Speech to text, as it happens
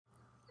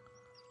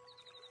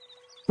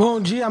Bom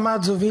dia,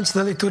 amados ouvintes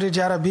da leitura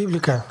diária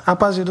bíblica. A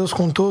paz de Deus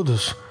com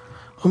todos.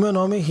 O meu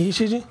nome é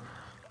Richard.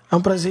 É um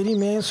prazer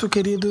imenso,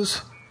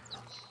 queridos,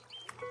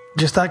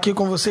 de estar aqui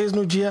com vocês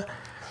no dia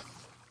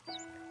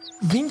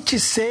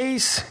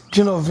 26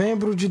 de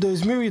novembro de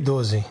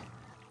 2012.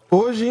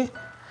 Hoje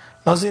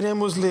nós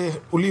iremos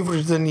ler o livro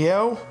de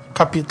Daniel,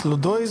 capítulo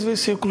 2,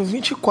 versículo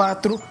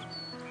 24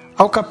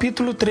 ao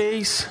capítulo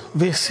 3,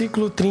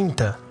 versículo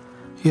 30.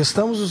 E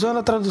estamos usando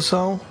a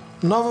tradução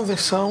Nova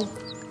Versão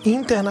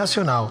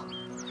Internacional.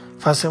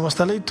 Façamos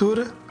esta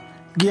leitura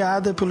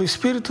guiada pelo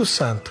Espírito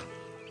Santo.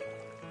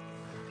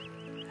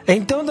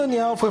 Então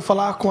Daniel foi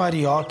falar com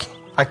Arioque,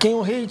 a quem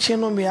o rei tinha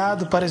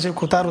nomeado para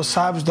executar os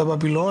sábios da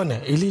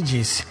Babilônia, e lhe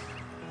disse: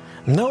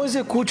 Não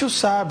execute os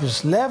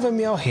sábios,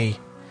 leva-me ao rei,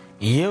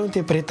 e eu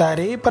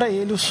interpretarei para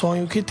ele o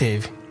sonho que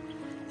teve.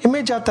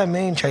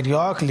 Imediatamente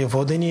Arioque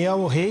levou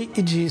Daniel ao rei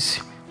e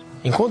disse: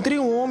 Encontrei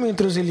um homem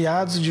entre os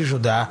ilhados de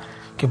Judá,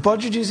 que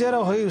pode dizer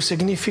ao rei o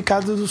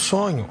significado do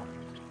sonho.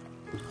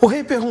 O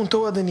rei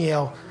perguntou a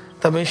Daniel,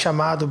 também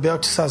chamado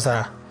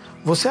Beltesazar: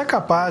 Você é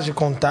capaz de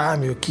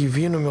contar-me o que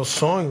vi no meu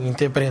sonho e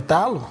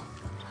interpretá-lo?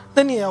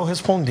 Daniel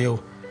respondeu: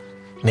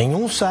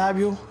 Nenhum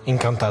sábio,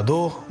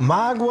 encantador,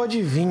 mago ou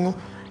adivinho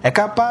é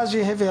capaz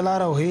de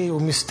revelar ao rei o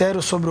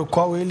mistério sobre o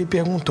qual ele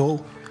perguntou.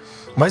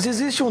 Mas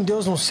existe um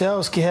Deus nos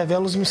céus que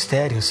revela os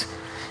mistérios.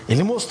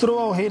 Ele mostrou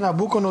ao rei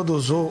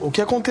Nabucodonosor o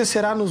que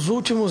acontecerá nos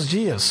últimos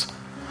dias.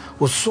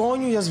 O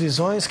sonho e as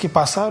visões que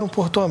passaram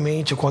por tua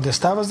mente quando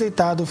estavas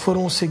deitado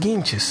foram os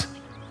seguintes.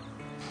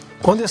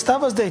 Quando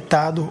estavas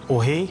deitado, ó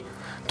rei,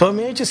 tua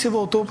mente se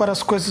voltou para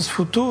as coisas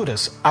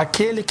futuras.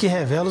 Aquele que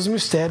revela os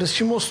mistérios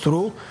te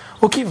mostrou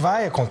o que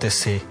vai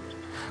acontecer.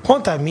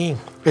 Quanto a mim,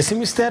 esse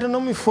mistério não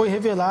me foi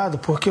revelado,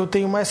 porque eu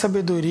tenho mais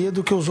sabedoria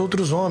do que os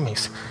outros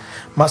homens.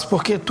 Mas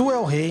porque tu é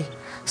o rei,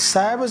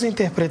 saibas a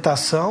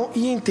interpretação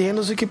e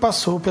entendas o que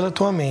passou pela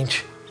tua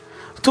mente.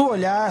 Tu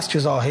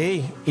olhastes ao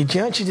rei, e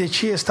diante de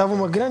ti estava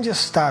uma grande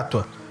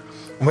estátua.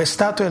 Uma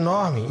estátua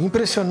enorme,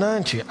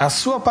 impressionante, a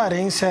sua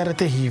aparência era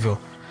terrível.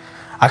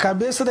 A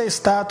cabeça da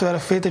estátua era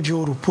feita de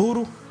ouro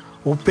puro,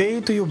 o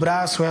peito e o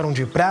braço eram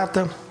de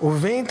prata, o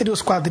ventre e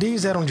os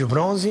quadris eram de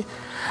bronze,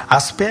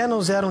 as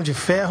pernas eram de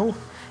ferro,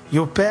 e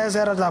o pés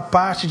era da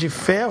parte de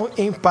ferro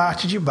em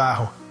parte de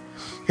barro.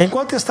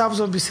 Enquanto estávamos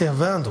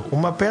observando,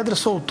 uma pedra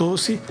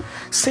soltou-se,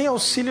 sem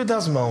auxílio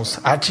das mãos,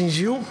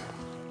 atingiu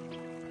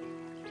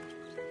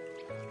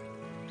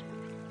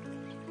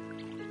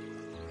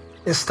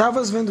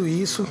Estavas vendo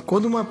isso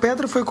quando uma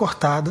pedra foi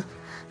cortada,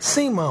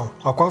 sem mão,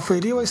 a qual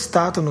feriu a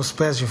estátua nos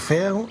pés de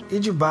ferro e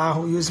de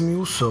barro e o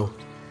esmiuçou.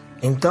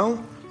 Então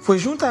foi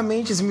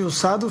juntamente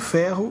esmiuçado o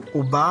ferro,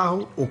 o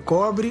barro, o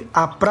cobre,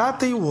 a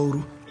prata e o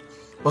ouro,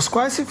 os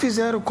quais se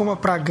fizeram como a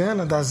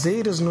pragana das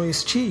eiras no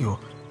estio.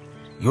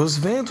 E os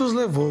ventos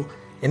levou,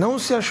 e não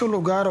se achou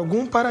lugar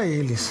algum para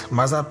eles,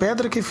 mas a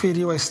pedra que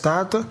feriu a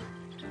estátua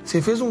se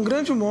fez um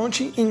grande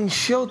monte e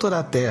encheu toda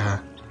a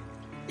terra.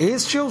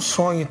 Este é o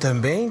sonho e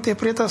também a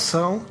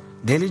interpretação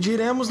dele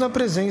diremos na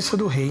presença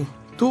do rei.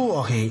 Tu,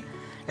 ó rei,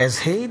 és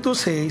rei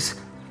dos reis,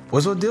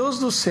 pois o Deus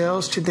dos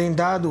céus te tem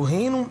dado o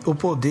reino, o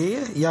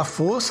poder e a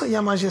força e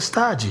a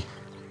majestade.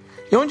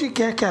 E onde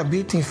quer que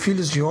habitem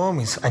filhos de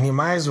homens,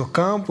 animais do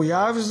campo e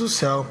aves do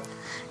céu,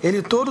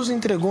 ele todos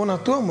entregou na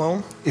tua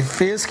mão e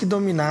fez que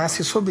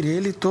dominasse sobre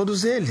ele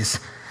todos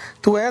eles.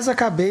 Tu és a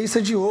cabeça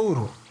de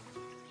ouro.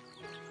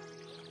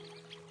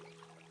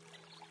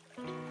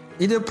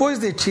 E depois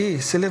de ti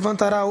se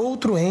levantará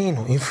outro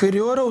reino,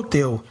 inferior ao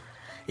teu,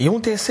 e um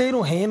terceiro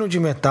reino de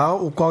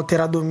metal, o qual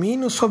terá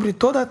domínio sobre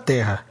toda a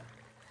terra.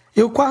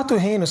 E o quarto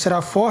reino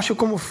será forte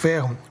como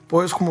ferro,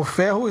 pois como o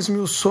ferro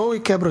esmiuçou e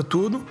quebra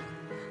tudo,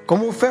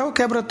 como o ferro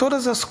quebra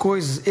todas as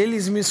coisas, ele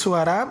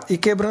esmiuçará e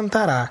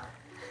quebrantará.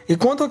 E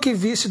quanto ao que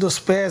viste dos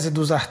pés e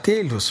dos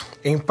artelhos,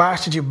 em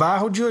parte de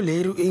barro de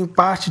olheiro e em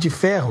parte de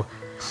ferro,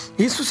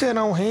 isso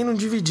será um reino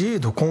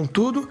dividido,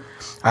 contudo,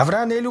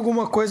 haverá nele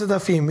alguma coisa da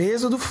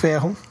firmeza do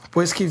ferro,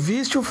 pois que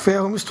viste o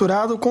ferro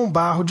misturado com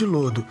barro de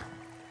lodo.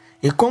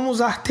 E como os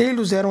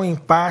artelhos eram em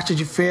parte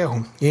de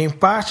ferro e em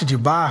parte de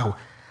barro,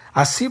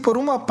 assim por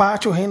uma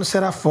parte o reino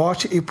será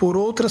forte e por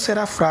outra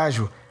será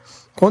frágil.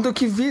 Quando o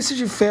que viste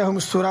de ferro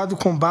misturado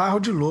com barro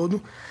de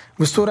lodo,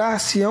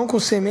 misturar-se-ão com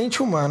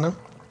semente humana,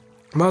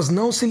 mas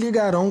não se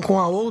ligarão com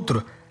a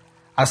outra,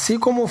 assim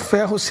como o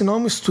ferro se não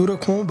mistura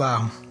com o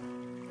barro.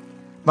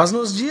 Mas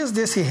nos dias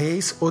desse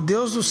reis, o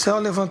Deus do céu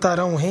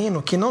levantará um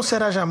reino que não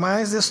será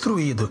jamais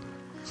destruído.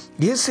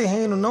 E esse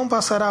reino não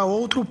passará a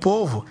outro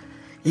povo,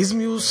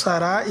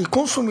 esmiuçará e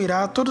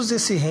consumirá todos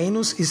esses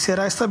reinos e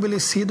será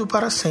estabelecido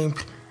para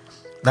sempre.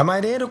 Da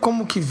maneira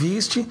como que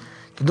viste,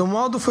 que do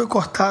modo foi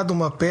cortada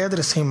uma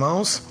pedra sem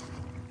mãos,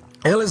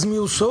 ela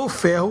esmiuçou o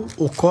ferro,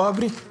 o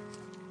cobre,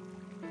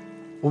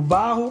 o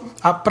barro,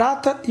 a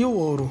prata e o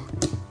ouro.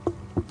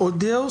 O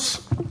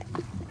Deus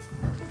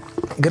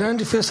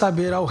grande fez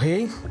saber ao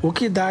rei o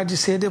que dá de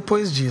ser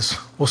depois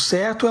disso. O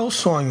certo é o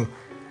sonho,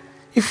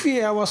 e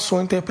fiel a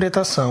sua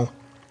interpretação.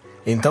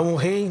 Então o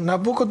rei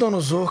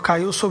Nabucodonosor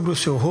caiu sobre o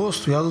seu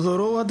rosto e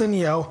adorou a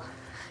Daniel,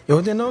 e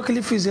ordenou que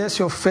lhe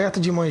fizesse oferta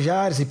de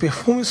manjares e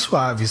perfumes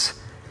suaves.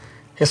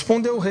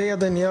 Respondeu o rei a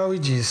Daniel e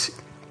disse: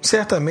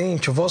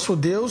 Certamente o vosso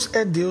Deus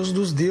é Deus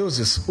dos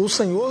deuses, o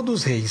Senhor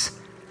dos reis,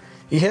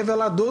 e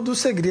revelador dos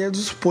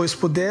segredos, pois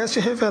pudeste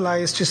revelar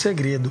este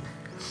segredo.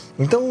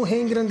 Então o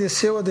rei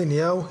engrandeceu a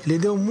Daniel, lhe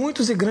deu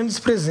muitos e grandes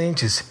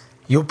presentes,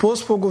 e o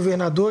pôs por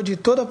governador de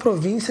toda a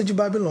província de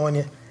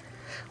Babilônia.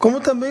 Como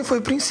também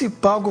foi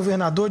principal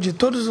governador de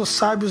todos os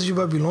sábios de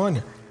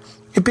Babilônia,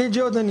 e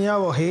pediu a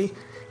Daniel ao rei,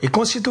 e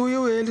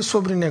constituiu ele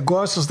sobre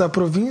negócios da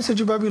província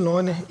de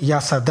Babilônia, e a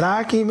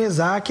Sadraque, e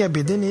Mesaque e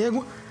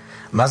Abednego,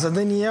 mas a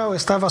Daniel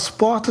estava às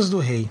portas do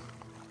rei.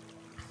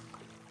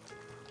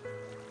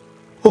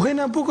 O rei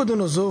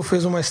Nabucodonosor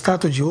fez uma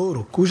estátua de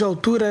ouro, cuja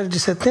altura era de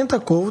 70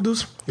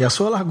 côvados e a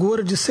sua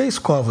largura de 6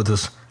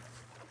 côvados.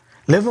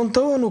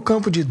 Levantou-a no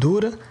campo de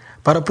Dura,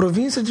 para a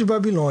província de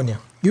Babilônia,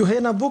 e o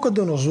rei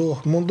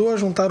Nabucodonosor mandou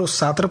ajuntar os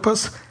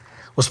sátrapas,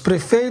 os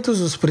prefeitos,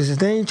 os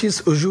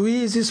presidentes, os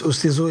juízes, os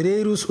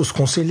tesoureiros, os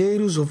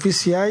conselheiros,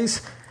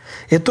 oficiais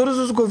e todos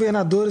os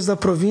governadores da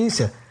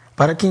província,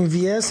 para que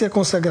enviasse a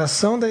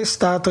consagração da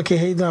estátua que o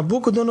rei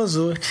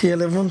Nabucodonosor tinha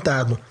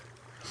levantado.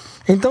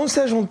 Então se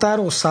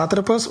ajuntaram os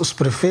sátrapas, os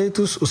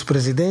prefeitos, os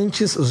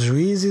presidentes, os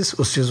juízes,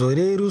 os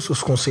tesoureiros,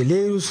 os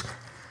conselheiros,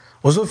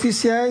 os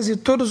oficiais e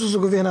todos os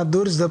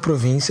governadores da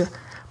província,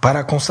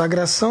 para a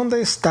consagração da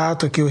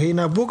estátua que o rei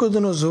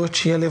Nabucodonosor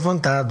tinha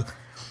levantado,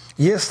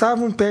 e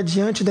estavam em pé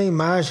diante da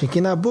imagem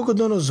que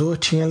Nabucodonosor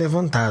tinha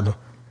levantado.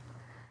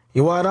 E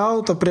o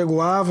arauto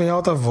apregoava em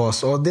alta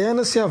voz: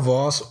 Ordena-se a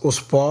vós, os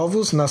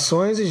povos,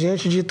 nações e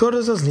gente de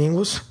todas as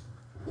línguas,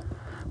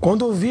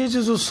 quando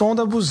ouvides o som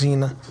da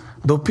buzina,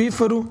 do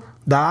pífaro,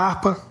 da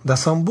harpa, da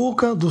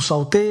sambuca, do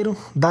salteiro,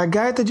 da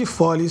gaita de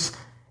foles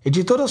e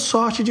de toda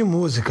sorte de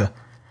música,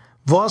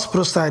 vós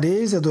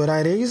prostrareis e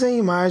adorareis a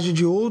imagem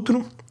de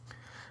ouro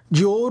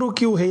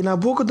que o rei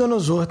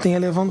Nabucodonosor tenha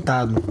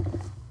levantado.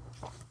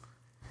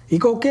 E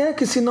qualquer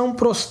que se não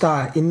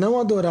prostrar e não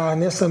adorar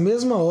nessa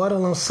mesma hora,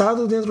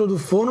 lançado dentro do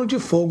forno de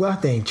fogo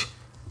ardente.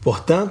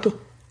 Portanto,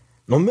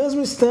 no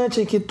mesmo instante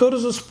em que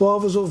todos os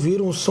povos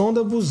ouviram o som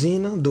da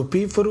buzina, do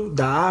pífaro,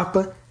 da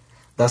harpa,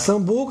 da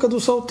sambuca, do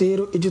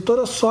salteiro e de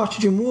toda sorte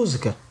de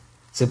música,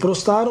 se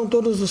prostraram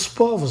todos os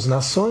povos,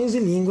 nações e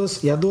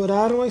línguas e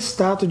adoraram a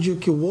estátua de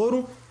que o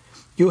ouro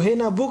que o rei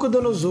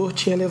Nabucodonosor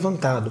tinha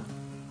levantado.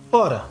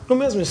 Ora, no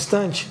mesmo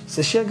instante,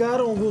 se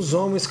chegaram alguns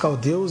homens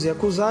caldeus e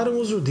acusaram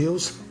os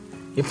judeus,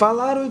 e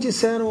falaram e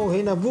disseram ao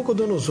rei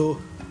Nabucodonosor: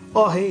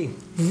 Ó rei,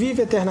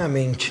 vive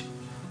eternamente.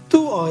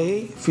 Tu, ó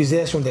rei,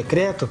 fizeste um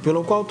decreto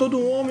pelo qual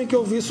todo homem que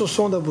ouvisse o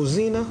som da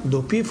buzina,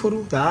 do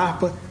pífaro, da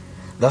harpa,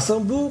 da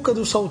sambuca,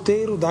 do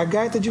salteiro, da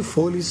gaita de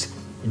foles,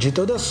 de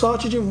toda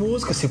sorte de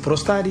música se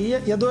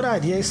prostraria e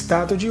adoraria a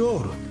estátua de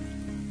ouro.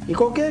 E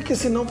qualquer que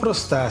se não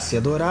prostrasse e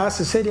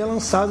adorasse seria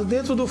lançado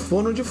dentro do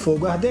forno de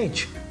fogo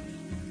ardente.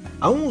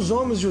 Há uns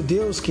homens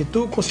judeus que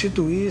tu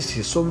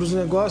constituíste sobre os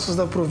negócios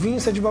da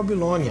província de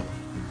Babilônia,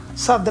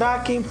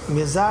 Sadraque,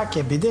 Mesaque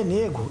e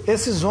Abednego.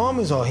 Esses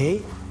homens, ó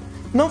rei,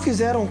 não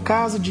fizeram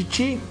caso de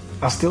ti,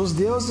 as teus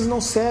deuses não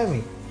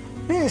servem,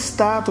 nem a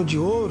estátua de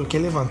ouro que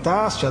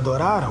levantaste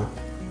adoraram.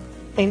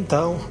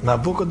 Então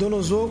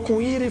Nabucodonosor,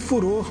 com ira e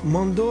furor,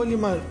 mandou-lhe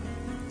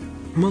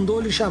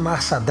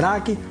chamar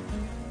Sadraque,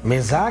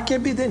 Mesaque e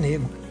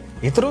Abednego,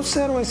 e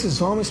trouxeram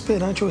esses homens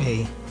perante o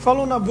rei.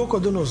 Falou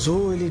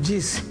Nabucodonosor e lhe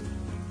disse: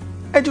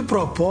 É de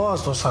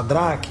propósito, ó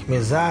Sadraque,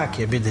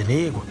 Mesaque e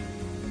Abednego,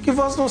 que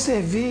vós não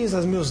servis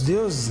aos meus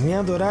deuses, nem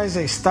adorais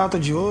a estátua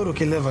de ouro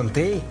que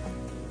levantei?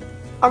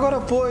 Agora,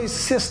 pois,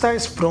 se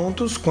estáis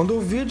prontos, quando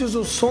ouvirdes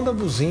o som da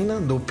buzina,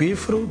 do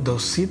pífaro, do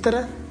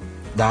cítara,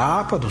 da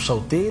harpa, do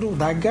salteiro,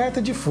 da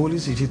gaita de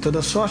foles e de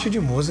toda sorte de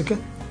música,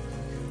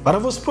 para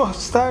vos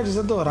prostrardes e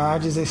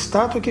adorardes a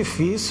estátua que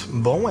fiz,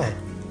 bom é.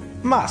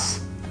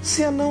 Mas,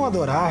 se a não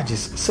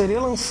adorardes, serei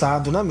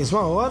lançado na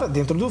mesma hora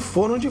dentro do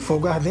forno de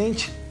fogo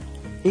ardente.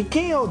 E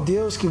quem é o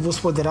Deus que vos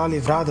poderá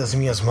livrar das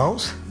minhas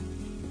mãos?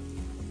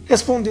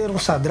 Responderam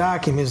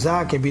Sadraque,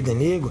 Mesaque e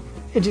Abednego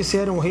e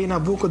disseram ao rei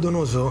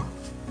Nabucodonosor: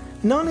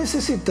 Não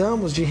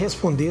necessitamos de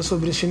responder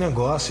sobre este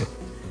negócio.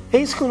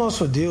 Eis que o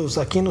nosso Deus,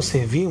 a quem nos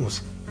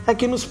servimos, é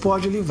que nos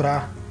pode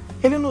livrar.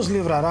 Ele nos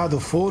livrará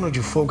do forno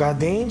de fogo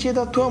ardente e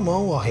da tua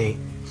mão, ó rei.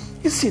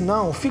 E se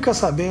não, fica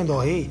sabendo, ó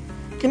rei,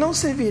 que não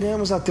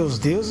serviremos a teus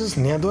deuses,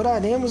 nem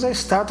adoraremos a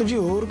estátua de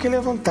ouro que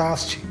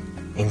levantaste.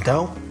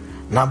 Então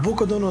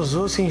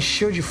Nabucodonosor se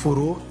encheu de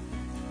furor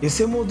e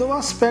se mudou o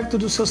aspecto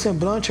do seu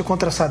semblante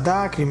contra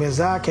Sadraque,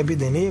 Mesaque e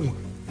Abednego.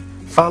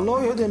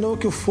 Falou e ordenou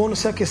que o forno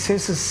se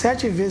aquecesse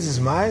 7 vezes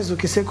mais do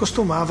que se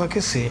costumava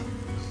aquecer.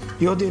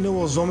 E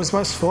ordenou aos homens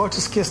mais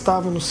fortes que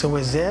estavam no seu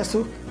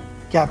exército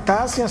que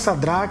atassem a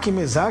Sadraque,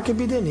 Mesaque e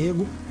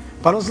Abednego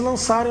para os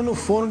lançarem no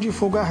forno de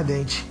fogo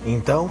ardente.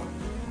 Então,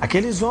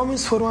 aqueles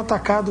homens foram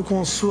atacados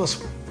com suas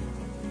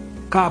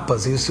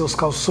capas e seus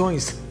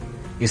calções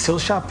e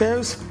seus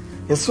chapéus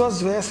e suas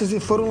vestes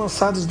e foram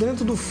lançados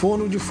dentro do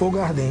forno de fogo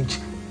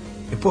ardente.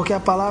 E porque a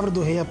palavra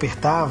do rei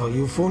apertava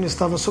e o forno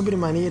estava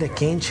sobremaneira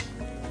quente,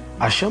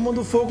 A chama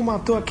do fogo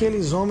matou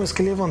aqueles homens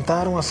que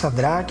levantaram a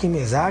Sadraque,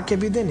 Mesaque e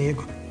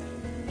Abdenego.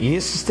 E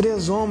esses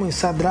 3 homens,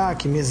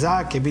 Sadraque,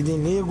 Mesaque e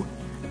Abdenego,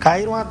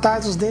 caíram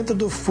atados dentro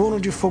do forno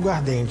de fogo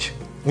ardente.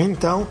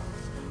 Então,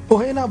 o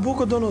rei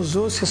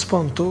Nabucodonosor se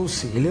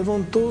espantou-se e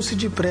levantou-se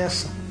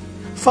depressa.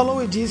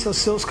 Falou e disse aos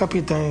seus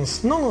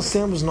capitães: Não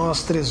lancemos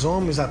nós 3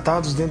 homens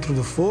atados dentro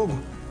do fogo?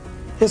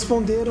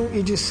 Responderam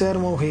e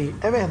disseram ao rei: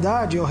 É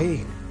verdade, ó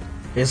rei.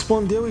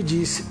 Respondeu e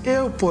disse: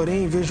 Eu,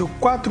 porém, vejo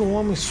 4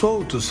 homens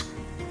soltos,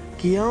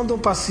 que andam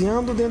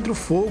passeando dentro do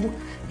fogo,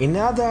 e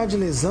nada há de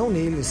lesão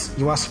neles,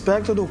 e o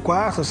aspecto do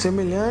quarto é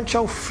semelhante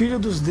ao filho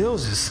dos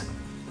deuses.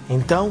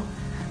 Então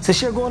se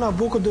chegou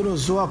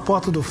Nabucodonosor à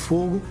porta do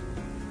fogo,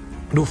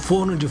 do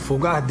forno de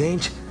fogo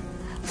ardente,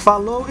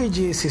 falou e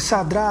disse: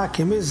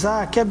 Sadraque,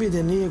 Mesaque e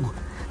Abdenego,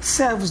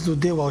 servos do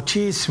Deus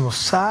Altíssimo,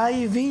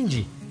 sai e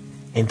vinde.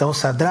 Então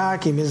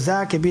Sadraque,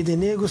 Mesaque e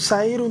Abdenego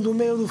saíram do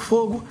meio do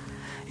fogo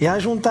e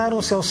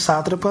ajuntaram-se aos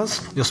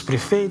sátrapas, e os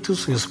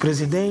prefeitos, e os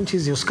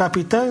presidentes, e os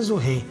capitães do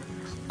rei.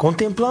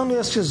 Contemplando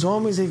estes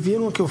homens, e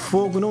viram que o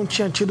fogo não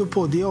tinha tido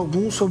poder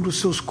algum sobre os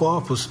seus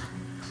corpos,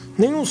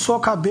 nem um só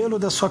cabelo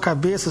da sua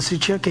cabeça se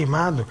tinha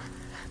queimado,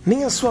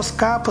 nem as suas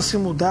capas se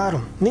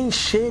mudaram, nem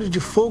cheiro de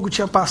fogo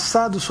tinha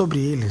passado sobre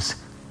eles.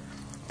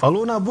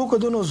 Falou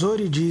Nabucodonosor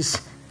e disse: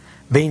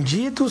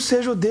 Bendito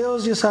seja o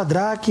Deus de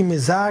Sadraque,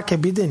 Mesaque e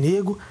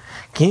Abdenego,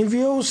 que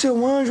enviou o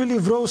seu anjo e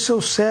livrou os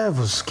seus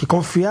servos, que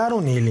confiaram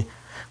nele,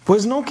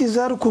 pois não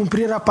quiseram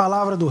cumprir a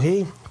palavra do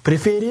rei,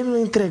 preferiram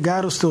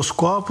entregar os teus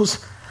corpos,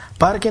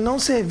 para que não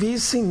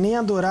servissem nem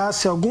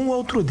adorassem algum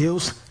outro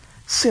Deus,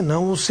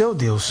 senão o seu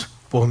Deus.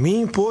 Por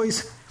mim,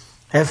 pois,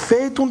 é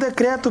feito um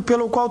decreto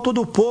pelo qual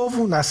todo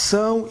povo,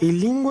 nação e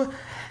língua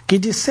que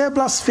disser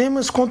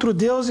blasfêmias contra o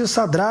Deus de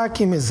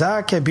Sadraque,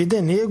 Mesaque e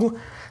Abdenego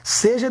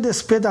seja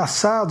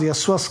despedaçado e as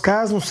suas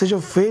casas sejam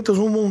feitas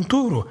um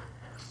monturo,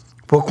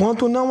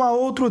 porquanto não há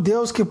outro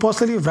Deus que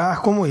possa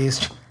livrar como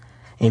este.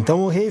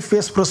 Então o rei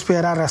fez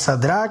prosperar a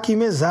Sadraque,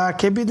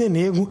 Mesaque e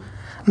Abdenego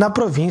na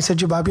província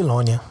de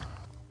Babilônia.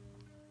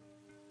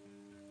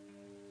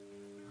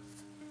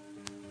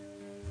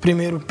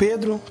 1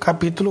 Pedro,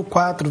 capítulo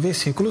 4,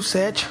 versículo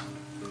 7,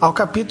 ao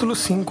capítulo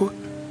 5,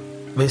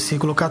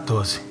 versículo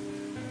 14.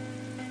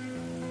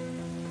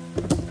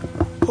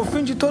 O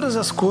fim de todas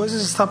as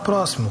coisas está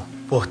próximo.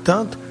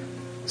 Portanto,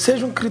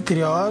 sejam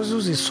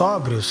criteriosos e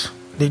sóbrios,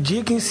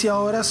 dediquem-se à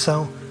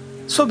oração.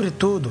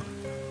 Sobretudo,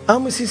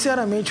 amem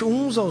sinceramente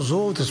uns aos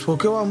outros,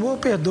 porque o amor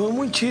perdoa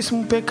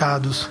muitíssimos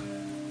pecados.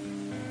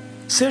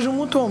 Sejam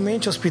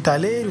mutuamente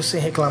hospitaleiros sem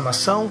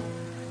reclamação.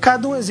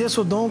 Cada um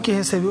exerça o dom que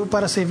recebeu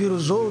para servir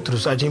os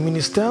outros,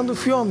 administrando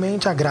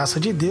fielmente a graça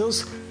de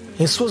Deus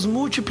em suas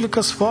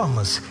múltiplas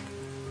formas.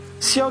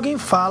 Se alguém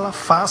fala,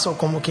 faça-o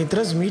como quem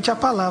transmite a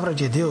palavra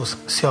de Deus.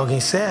 Se alguém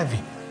serve,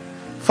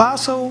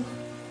 faça-o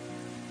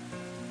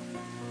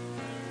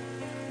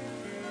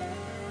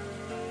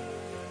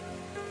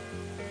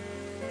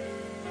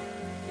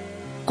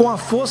com a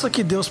força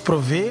que Deus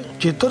provê,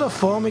 de toda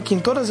forma que em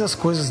todas as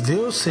coisas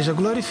Deus seja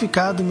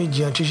glorificado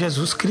mediante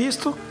Jesus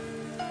Cristo,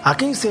 a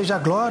quem seja a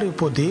glória e o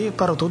poder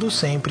para todo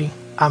sempre.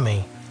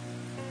 Amém.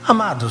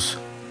 Amados,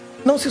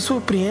 não se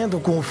surpreendam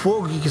com o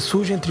fogo que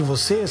surge entre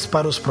vocês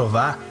para os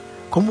provar,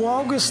 como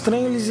algo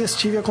estranho lhes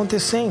estive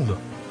acontecendo,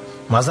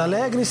 mas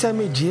alegrem-se à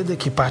medida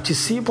que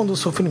participam dos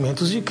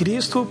sofrimentos de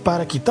Cristo,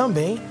 para que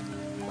também,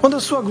 quando a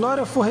sua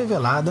glória for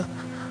revelada,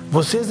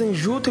 vocês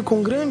enjutem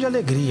com grande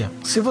alegria.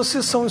 Se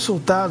vocês são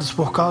insultados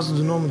por causa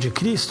do nome de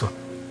Cristo,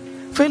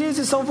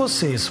 felizes são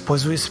vocês,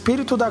 pois o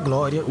Espírito da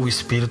glória, o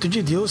Espírito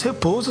de Deus,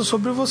 repousa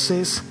sobre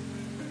vocês.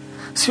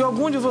 Se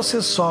algum de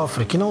vocês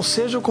sofre, que não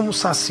seja como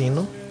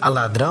assassino,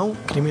 ladrão,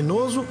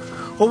 criminoso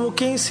ou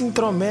quem se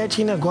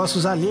intromete em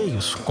negócios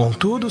alheios.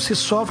 Contudo, se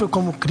sofre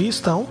como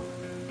cristão,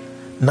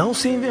 não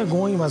se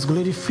envergonhe, mas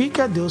glorifique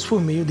a Deus por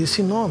meio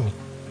desse nome,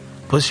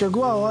 pois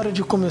chegou a hora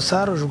de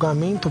começar o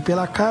julgamento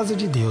pela casa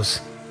de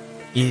Deus.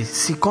 E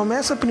se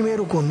começa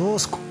primeiro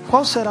conosco,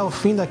 qual será o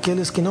fim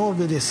daqueles que não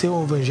obedeceram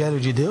ao Evangelho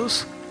de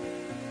Deus?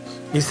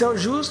 E se ao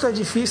justo é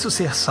difícil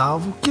ser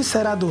salvo, que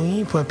será do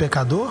ímpio é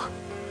pecador?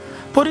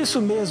 Por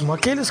isso mesmo,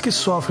 aqueles que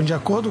sofrem de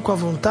acordo com a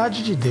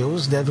vontade de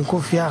Deus devem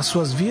confiar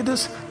suas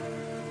vidas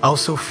ao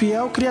seu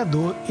fiel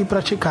Criador e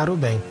praticar o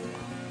bem.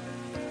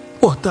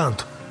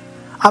 Portanto,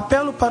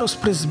 apelo para os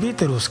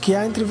presbíteros que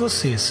há entre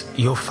vocês,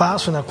 e eu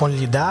faço na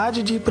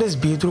qualidade de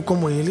presbítero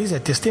como eles, é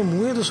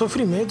testemunha dos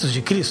sofrimentos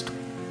de Cristo,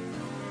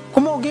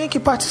 como alguém que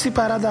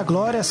participará da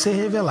glória a ser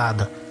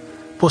revelada.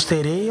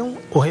 Postereiam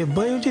o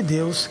rebanho de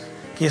Deus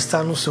que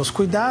está nos seus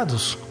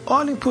cuidados.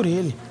 Olhem por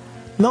ele,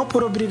 não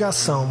por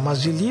obrigação,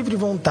 mas de livre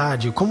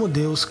vontade, como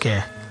Deus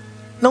quer.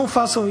 Não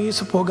façam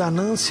isso por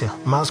ganância,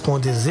 mas com o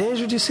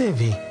desejo de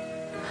servir.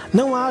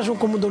 Não hajam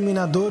como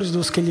dominadores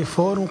dos que lhe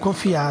foram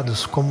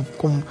confiados,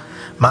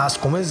 mas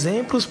como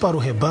exemplos para o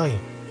rebanho.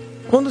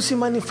 Quando se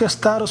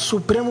manifestar o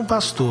Supremo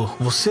Pastor,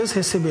 vocês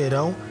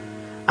receberão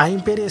a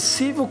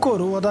imperecível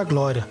coroa da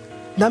glória.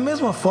 Da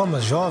mesma forma,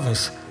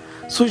 jovens,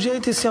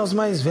 sujeitem-se aos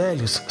mais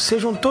velhos,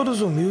 sejam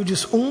todos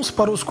humildes uns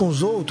para os com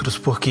os outros,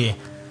 porque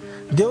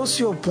Deus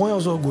se opõe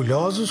aos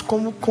orgulhosos,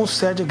 como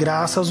concede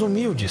graça aos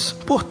humildes.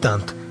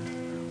 Portanto,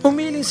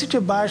 humilhem-se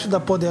debaixo da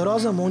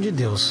poderosa mão de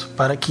Deus,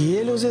 para que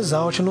Ele os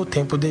exalte no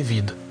tempo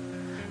devido.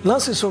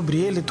 Lance sobre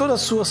Ele toda a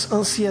sua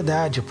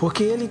ansiedade,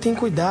 porque Ele tem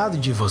cuidado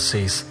de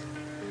vocês.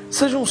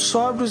 Sejam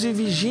sóbrios e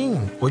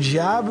vigiem. O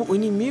diabo, o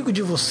inimigo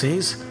de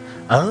vocês,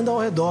 anda ao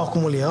redor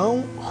como um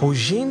leão,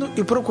 rugindo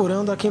e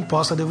procurando a quem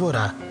possa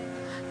devorar.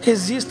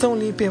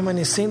 Resistam-lhe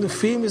permanecendo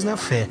firmes na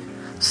fé,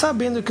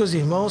 sabendo que os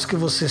irmãos que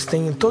vocês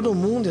têm em todo o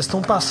mundo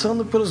estão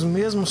passando pelos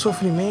mesmos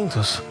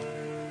sofrimentos.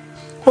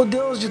 O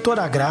Deus de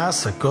toda a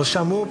graça, que os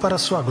chamou para a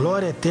sua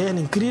glória eterna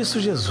em Cristo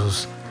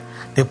Jesus,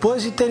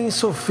 depois de terem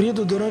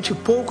sofrido durante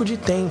pouco de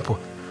tempo,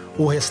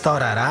 o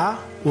restaurará,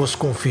 os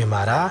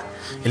confirmará,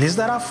 e lhes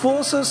dará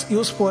forças e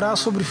os porá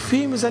sobre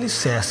firmes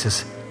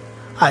alicerces.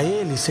 A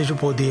Ele seja o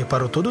poder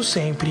para o todo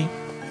sempre.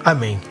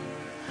 Amém.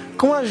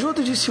 Com a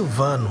ajuda de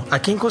Silvano, a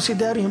quem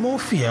considero irmão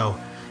fiel,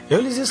 eu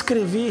lhes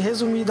escrevi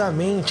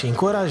resumidamente,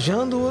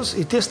 encorajando-os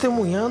e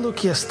testemunhando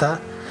que esta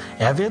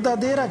é a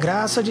verdadeira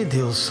graça de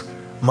Deus.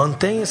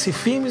 Mantenha-se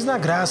firmes na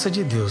graça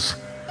de Deus.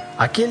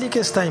 Aquele que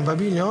está em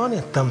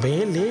Babilônia,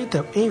 também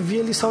eleita,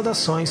 envia-lhe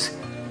saudações.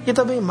 E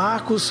também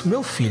Marcos,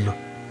 meu filho.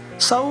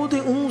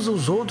 Saúdem uns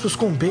aos outros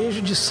com um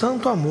beijo de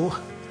santo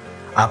amor.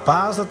 A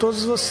paz a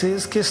todos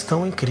vocês que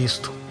estão em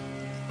Cristo.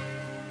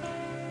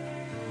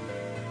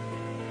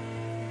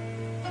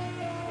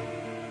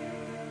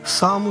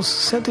 Salmos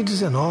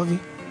 119,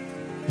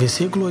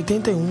 versículo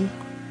 81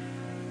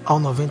 ao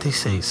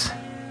 96.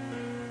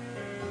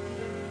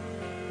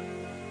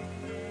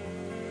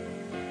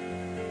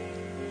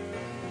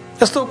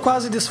 Estou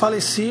quase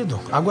desfalecido,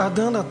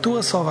 aguardando a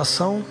tua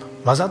salvação,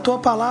 mas a tua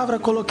palavra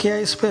coloquei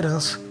a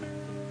esperança.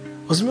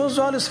 Os meus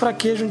olhos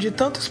fraquejam de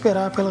tanto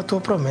esperar pela tua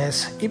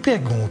promessa e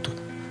pergunto: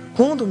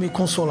 quando me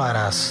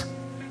consolarás?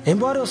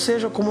 Embora eu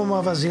seja como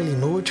uma vasilha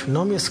inútil,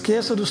 não me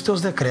esqueça dos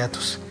teus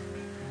decretos.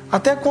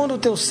 Até quando o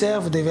teu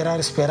servo deverá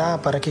esperar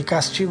para que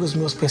castigue os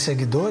meus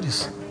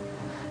perseguidores?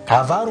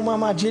 Cavaram uma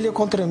armadilha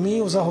contra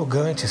mim os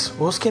arrogantes,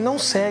 os que não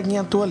seguem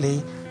a tua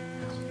lei.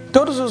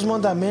 Todos os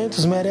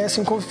mandamentos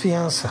merecem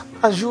confiança.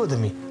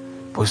 Ajuda-me,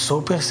 pois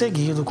sou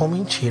perseguido com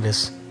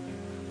mentiras.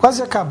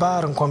 Quase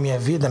acabaram com a minha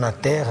vida na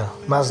terra,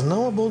 mas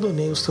não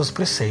abandonei os teus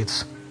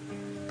preceitos.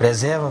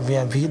 Preserva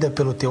minha vida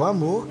pelo teu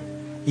amor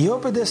e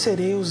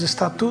obedecerei os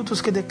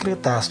estatutos que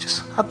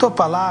decretastes. A tua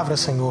palavra,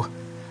 Senhor,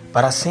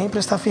 para sempre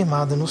está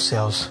firmada nos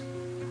céus.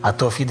 A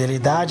tua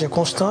fidelidade é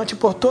constante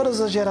por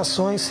todas as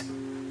gerações.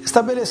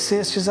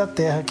 Estabelecestes a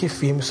terra que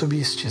firme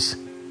subistes.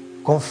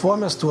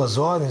 Conforme as tuas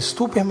ordens,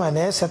 tu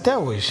permaneces até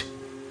hoje,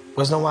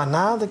 pois não há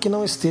nada que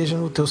não esteja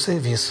no teu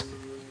serviço.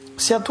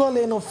 Se a tua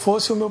lei não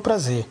fosse o meu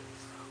prazer,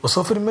 o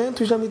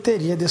sofrimento já me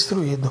teria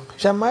destruído.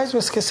 Jamais me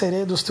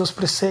esquecerei dos teus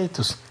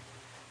preceitos,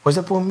 pois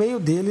é por meio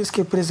deles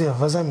que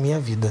preservas a minha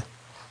vida.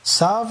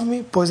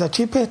 Salve-me, pois a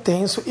ti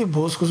pertenço e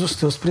busco os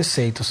teus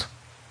preceitos.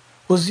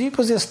 Os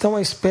ímpios estão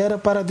à espera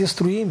para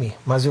destruir-me,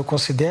 mas eu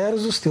considero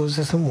os teus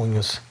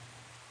testemunhos.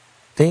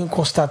 Tenho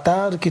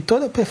constatado que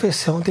toda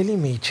perfeição tem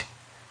limite,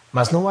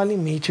 mas não há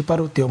limite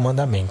para o teu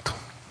mandamento.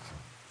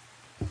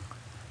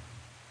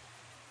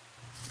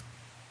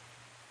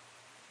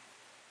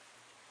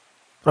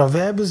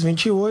 Provérbios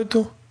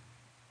 28,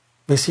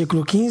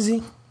 versículo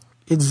 15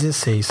 e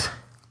 16.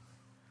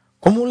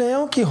 Como um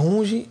leão que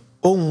runge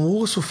ou um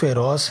urso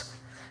feroz,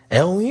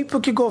 é um ímpio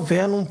que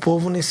governa um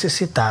povo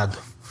necessitado.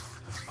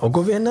 O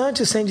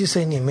governante sem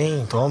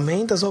discernimento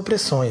aumenta as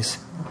opressões,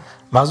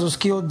 mas os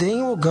que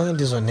odeiam o ganho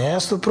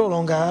desonesto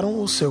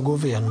prolongaram o seu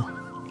governo.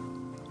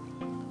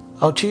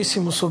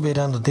 Altíssimo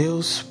soberano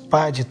Deus,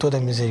 Pai de toda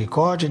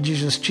misericórdia, de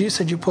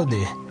justiça e de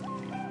poder,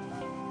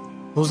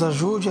 nos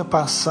ajude a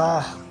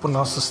passar por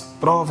nossas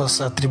provas,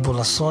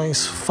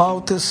 atribulações,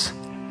 faltas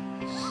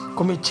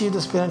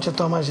cometidas perante a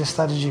Tua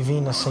Majestade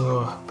Divina,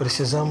 Senhor.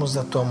 Precisamos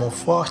da Tua mão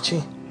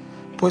forte,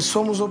 pois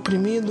somos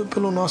oprimidos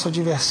pelo nosso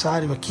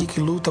adversário aqui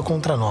que luta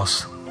contra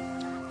nós,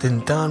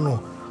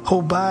 tentando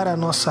roubar a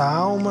nossa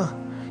alma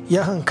e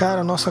arrancar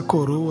a nossa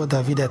coroa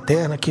da vida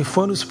eterna que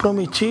foi nos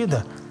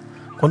prometida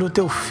quando o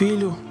Teu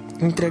Filho,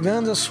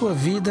 entregando a sua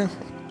vida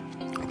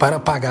para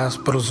pagar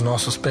pelos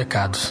nossos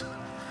pecados.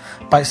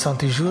 Pai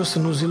Santo e Justo,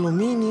 nos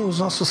ilumine os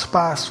nossos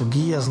passos,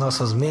 guia as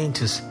nossas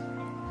mentes,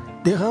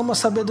 derrama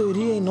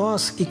sabedoria em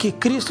nós e que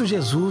Cristo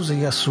Jesus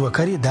e a sua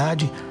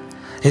caridade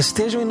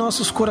estejam em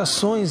nossos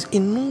corações e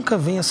nunca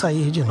venha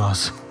sair de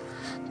nós.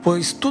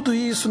 Pois tudo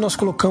isso nós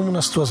colocamos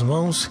nas Tuas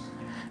mãos,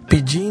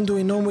 pedindo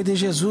em nome de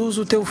Jesus,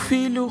 o Teu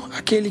Filho,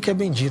 aquele que é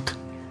bendito,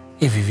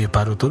 e vive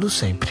para o todo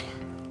sempre.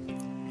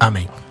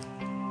 Amém.